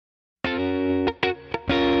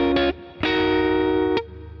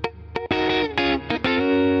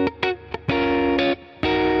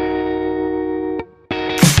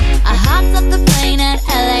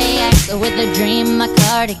with a dream, my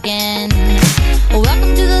cardigan.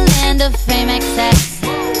 Welcome to the land of fame excess.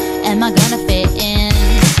 Am I gonna fit in?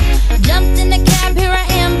 Jumped in the cab, here I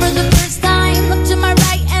am for the first time. Look to my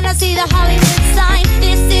right and I see the Hollywood sign.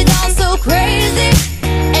 This is all so crazy.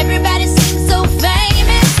 Everybody seems so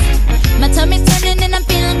famous. My tummy's turning and I'm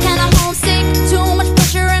feeling kinda homesick. Too much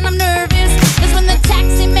pressure and I'm nervous. That's when the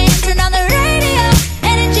taxi man turned on the radio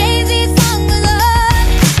and the Jay-Z song was on.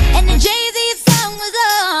 And the Jay-Z song was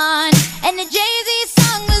on. And the Jay-Z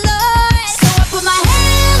song was on. So I put my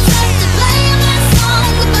hands up to play my song.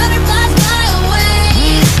 The butterflies fly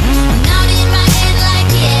away. Now in my head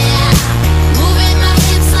like yeah, moving my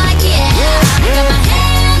hips like yeah. Got my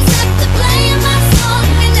hands up to play my song.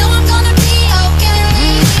 You know I'm gonna be okay.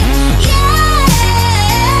 Yeah,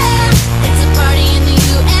 it's a party in the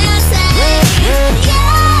USA.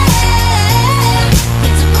 Yeah,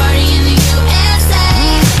 it's a party in the USA.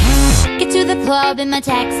 Get to the club in my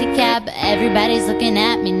taxi cab. Everybody's looking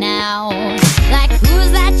at me now. Like,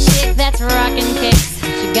 who's that chick that's rockin' kicks?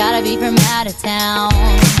 She gotta be from out of town.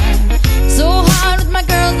 So hard with my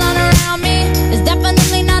girls not around me. It's definitely